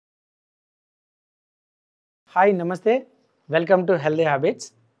Hi నమస్తే welcome to healthy habits.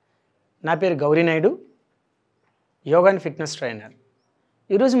 నా పేరు Gauri Naidu, yoga and fitness trainer.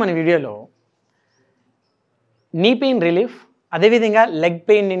 ఈరోజు మన వీడియోలో నీ పెయిన్ రిలీఫ్, అదేవిధంగా లెగ్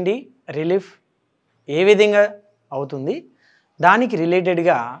పెయిన్ నుండి రిలీఫ్ ఏ విధంగా అవుతుంది, దానికి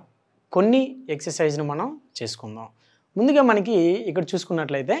రిలేటెడ్గా కొన్ని ఎక్సర్సైజ్ను మనం చేసుకుందాం. ముందుగా మనకి ఇక్కడ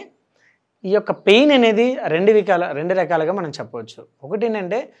చూసుకున్నట్లయితే ఈ యొక్క పెయిన్ అనేది రెండు రకాలుగా మనం చెప్పవచ్చు. ఒకటి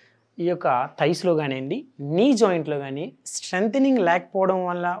ఏంటంటే ఈ యొక్క థైస్లో కానివ్వండి, నీ జాయింట్లో కానీ స్ట్రెంథనింగ్ లేకపోవడం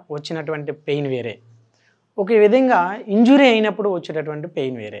వల్ల వచ్చినటువంటి పెయిన్ వేరే, ఒక విధంగా ఇంజురీ అయినప్పుడు వచ్చేటటువంటి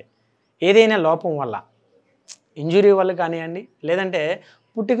పెయిన్ వేరే. ఏదైనా లోపం వల్ల, ఇంజురీ వల్ల కానివ్వండి, లేదంటే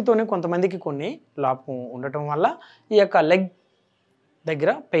పుట్టుకతోనే కొంతమందికి కొన్ని లోపం ఉండటం వల్ల ఈ యొక్క లెగ్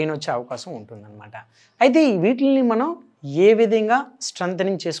దగ్గర పెయిన్ వచ్చే అవకాశం ఉంటుందన్నమాట. అయితే వీటిని మనం ఏ విధంగా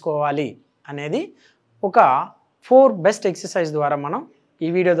స్ట్రెంథనింగ్ చేసుకోవాలి అనేది ఒక 4 బెస్ట్ ఎక్సర్సైజ్ ద్వారా మనం ఈ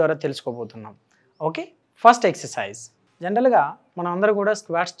వీడియో ద్వారా తెలుసుకోబోతున్నాం. Okay, first exercise. జనరల్గా మనం అందరూ కూడా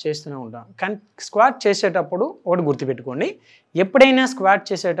స్క్వాట్స్ చేస్తూనే ఉంటాం, కానీ స్క్వాట్ చేసేటప్పుడు ఒకటి గుర్తుపెట్టుకోండి, ఎప్పుడైనా స్క్వాట్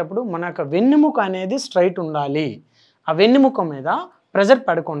చేసేటప్పుడు మన యొక్క వెన్నెముక అనేది స్ట్రైట్ ఉండాలి. ఆ వెన్నెముక మీద ప్రెజర్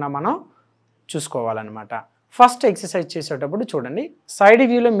పడకుండా మనం చూసుకోవాలన్నమాట. ఫస్ట్ ఎక్సర్సైజ్ చేసేటప్పుడు చూడండి, సైడ్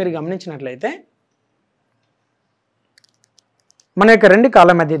వ్యూలో మీరు గమనించినట్లయితే మన యొక్క 2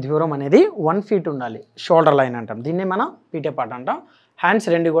 కాళ్ళ మధ్య దూరం అనేది 1 feet ఉండాలి. షోల్డర్ లైన్ అంటాం, దీన్ని మనం పీటే పార్ట్ అంటాం. హ్యాండ్స్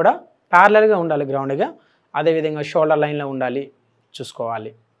 2 కూడా ప్యారలల్గా ఉండాలి గ్రౌండ్గా, అదేవిధంగా షోల్డర్ లైన్లో ఉండాలి,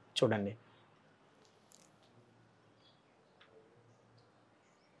 చూసుకోవాలి. చూడండి,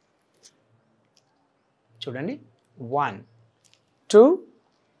 చూడండి 1 2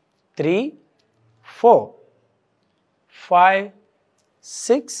 3 4 5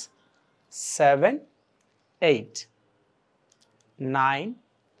 6 7 8 9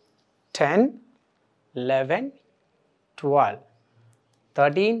 10 11 12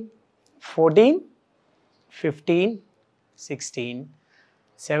 13 14 15 16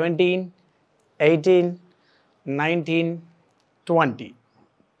 17 18 19 20.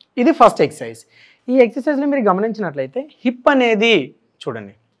 ఇది ఫస్ట్ ఎక్సర్సైజ్. ఈ ఎక్సర్సైజ్లో మీరు గమనించినట్లయితే హిప్ అనేది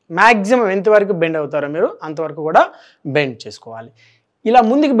చూడండి, మ్యాక్సిమం ఎంతవరకు బెండ్ అవుతారో మీరు అంతవరకు కూడా బెండ్ చేసుకోవాలి. ఇలా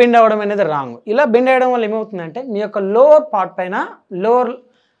ముందుకు బెండ్ అవ్వడం అనేది రాంగ్. ఇలా బెండ్ అవ్వడం వల్ల ఏమవుతుందంటే మీ యొక్క లోవర్ పార్ట్ పైన, లోవర్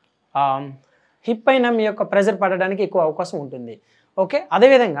హిప్ పైన మీ యొక్క ప్రెజర్ పడడానికి ఎక్కువ అవకాశం ఉంటుంది. ఓకే,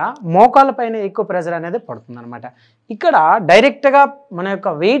 అదేవిధంగా మోకాళ్ళ పైన ఎక్కువ ప్రెజర్ అనేది పడుతుంది అనమాట. ఇక్కడ డైరెక్ట్గా మన యొక్క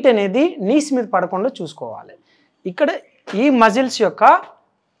వెయిట్ అనేది నీస్ మీద పడకుండా చూసుకోవాలి. ఇక్కడ ఈ మజిల్స్ యొక్క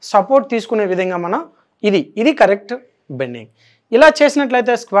సపోర్ట్ తీసుకునే విధంగా మనం ఇది కరెక్ట్ బెండింగ్. ఇలా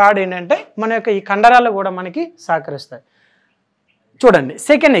చేసినట్లయితే స్క్వాడ్ ఏంటంటే మన యొక్క ఈ కండరాలు కూడా మనకి సహకరిస్తాయి. చూడండి,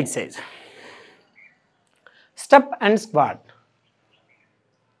 second exercise, step and squad.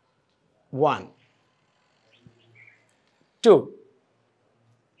 1 2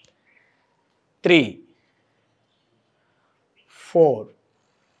 3 4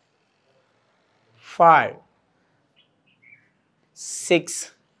 5 6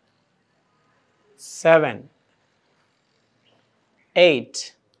 7 8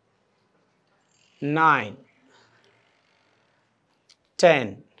 9 10.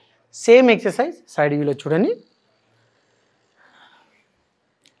 Same exercise side వ్యూలో చూడండి.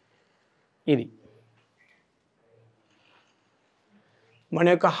 ఇది మన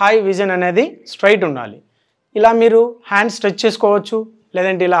యొక్క హై విజన్ అనేది స్ట్రైట్ ఉండాలి. ఇలా మీరు హ్యాండ్ స్ట్రెచ్ చేసుకోవచ్చు,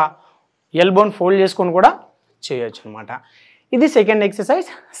 లేదంటే ఇలా ఎల్బోన్ ఫోల్డ్ చేసుకొని కూడా చేయొచ్చు అనమాట. ఇది second exercise,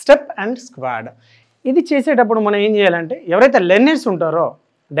 step and squad. ఇది చేసేటప్పుడు మనం ఏం చేయాలంటే, ఎవరైతే లెర్నర్స్ ఉంటారో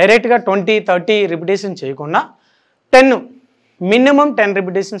డైరెక్ట్గా 20-30 రిపిటేషన్ చేయకుండా మినిమం 10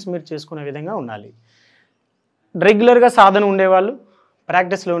 రిపిటేషన్స్ మీరు చేసుకునే విధంగా ఉండాలి. రెగ్యులర్గా సాధన ఉండేవాళ్ళు,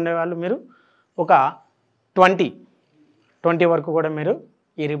 ప్రాక్టీస్లో ఉండేవాళ్ళు మీరు ఒక 20 వరకు కూడా మీరు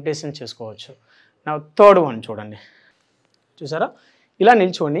ఈ రిపిటేషన్ చేసుకోవచ్చు. నా థర్డ్ వన్ చూడండి, చూసారా, ఇలా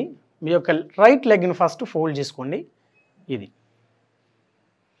నిల్చొని మీ యొక్క రైట్ లెగ్ని ఫస్ట్ ఫోల్డ్ చేసుకోండి. ఇది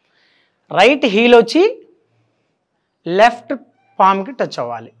రైట్ హీల్ వచ్చి లెఫ్ట్ పామ్కి టచ్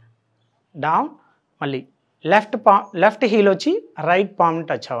అవ్వాలి, డౌన్. మళ్ళీ లెఫ్ట్ హీల్ వచ్చి రైట్ పామ్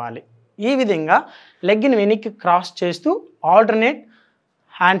టచ్ అవ్వాలి. ఈ విధంగా లెగ్ని వెనక్కి క్రాస్ చేస్తూ ఆల్టర్నేట్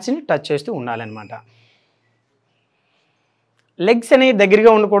హ్యాండ్స్ని టచ్ చేస్తూ ఉండాలన్నమాట. లెగ్స్ అనేవి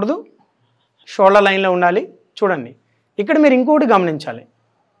దగ్గరగా ఉండకూడదు, షోల్డర్ లైన్లో ఉండాలి. చూడండి, ఇక్కడ మీరు ఇంకోటి గమనించాలి,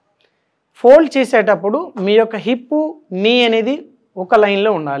 ఫోల్డ్ చేసేటప్పుడు మీ యొక్క హిప్, నీ అనేది ఒక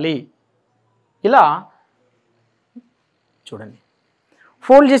లైన్లో ఉండాలి. ఇలా చూడండి,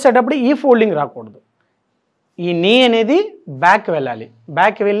 ఫోల్డ్ చేసేటప్పుడు ఈ ఫోల్డింగ్ రాకూడదు. ఈ నీ అనేది బ్యాక్ వెళ్ళాలి,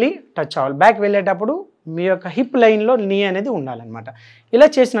 బ్యాక్ వెళ్ళి టచ్ అవ్వాలి. బ్యాక్ వెళ్ళేటప్పుడు మీ యొక్క హిప్ లైన్లో నీ అనేది ఉండాలన్నమాట. ఇలా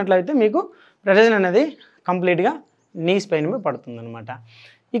చేసినట్లయితే మీకు ప్రెజర్ అనేది కంప్లీట్గా నీస్ పైన పడుతుంది అనమాట.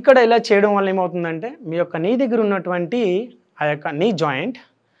 ఇక్కడ ఇలా చేయడం వల్ల ఏమవుతుందంటే మీ యొక్క నీ దగ్గర ఉన్నటువంటి ఆ యొక్క knee joint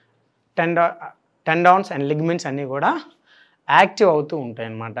tendons and ligaments అన్నీ కూడా యాక్టివ్ అవుతూ ఉంటాయి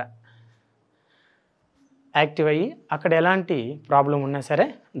అన్నమాట. యాక్టివ్ అయ్యి అక్కడ ఎలాంటి ప్రాబ్లం ఉన్నా సరే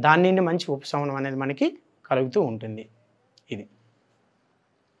దాని నుండి మంచి ఉపశమనం అనేది మనకి కలుగుతూ ఉంటుంది. ఇది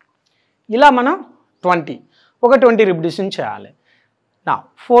ఇలా మనం 20 రిపిటేషన్ చేయాలి. నా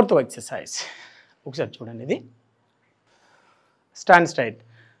 4th ఎక్సర్సైజ్ ఒకసారి చూడండి. ఇది స్టాండ్ స్ట్రైట్.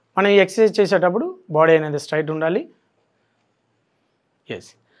 మనం ఈ ఎక్సర్సైజ్ చేసేటప్పుడు బాడీ అనేది స్ట్రైట్ ఉండాలి. ఎస్,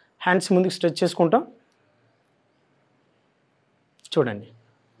 హ్యాండ్స్ ముందుకు స్ట్రెచ్ చేసుకుంటాం. చూడండి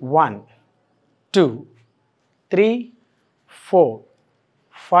 1 2 3 4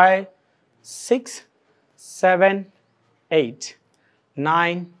 5 6 7 8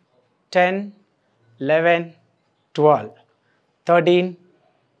 9 10 11 12 13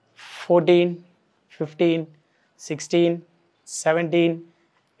 14 15 16 17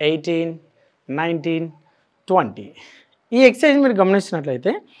 18 19 20. ఈ ఎక్సర్సైజ్ మీరు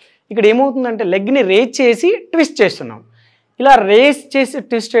గమనించినట్లయితే ఇక్కడ ఏమవుతుందంటే లెగ్ని రేజ్ చేసి ట్విస్ట్ చేస్తున్నాం. ఇలా రేస్ చేసి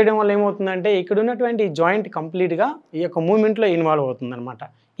ట్విస్ట్ చేయడం వల్ల ఏమవుతుందంటే ఇక్కడ ఉన్నటువంటి జాయింట్ కంప్లీట్గా ఈ యొక్క మూమెంట్లో ఇన్వాల్వ్ అవుతుంది అనమాట.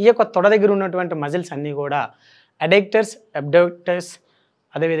 ఈ యొక్క తొడ దగ్గర ఉన్నటువంటి మజిల్స్ అన్నీ కూడా అడెక్టర్స్, అబ్డక్టర్స్,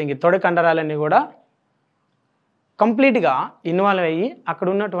 అదేవిధంగా తొడ కండరాలన్నీ కూడా కంప్లీట్గా ఇన్వాల్వ్ అయ్యి అక్కడ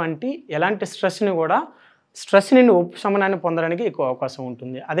ఉన్నటువంటి ఎలాంటి స్ట్రెస్ నుండి ఉపశమనాన్ని పొందడానికి ఎక్కువ అవకాశం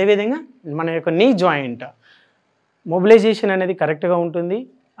ఉంటుంది. అదేవిధంగా మన యొక్క నీ జాయింట్ మొబిలైజేషన్ అనేది కరెక్ట్గా ఉంటుంది.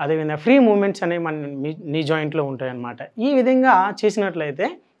 అదేవిధంగా ఫ్రీ మూమెంట్స్ అనేవి మన నీ జాయింట్లో ఉంటాయి అన్నమాట. ఈ విధంగా చేసినట్లయితే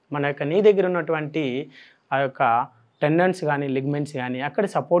మన యొక్క నీ దగ్గర ఉన్నటువంటి ఆ యొక్క టెండన్స్ కానీ లిగమెంట్స్ కానీ అక్కడ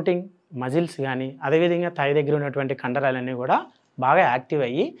సపోర్టింగ్ మజిల్స్ కానీ అదేవిధంగా థై దగ్గర ఉన్నటువంటి కండరాలన్నీ కూడా బాగా యాక్టివ్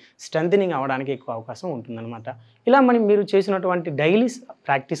అయ్యి స్ట్రెంథనింగ్ అవ్వడానికి ఎక్కువ అవకాశం ఉంటుందన్నమాట. ఇలా మీరు చేసినటువంటి డైలీ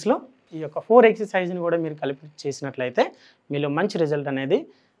ప్రాక్టీస్లో ఈ యొక్క 4 ఎక్సర్సైజ్ని కూడా మీరు కలిపి చేసినట్లయితే మీలో మంచి రిజల్ట్ అనేది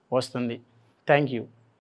వస్తుంది. Thank you.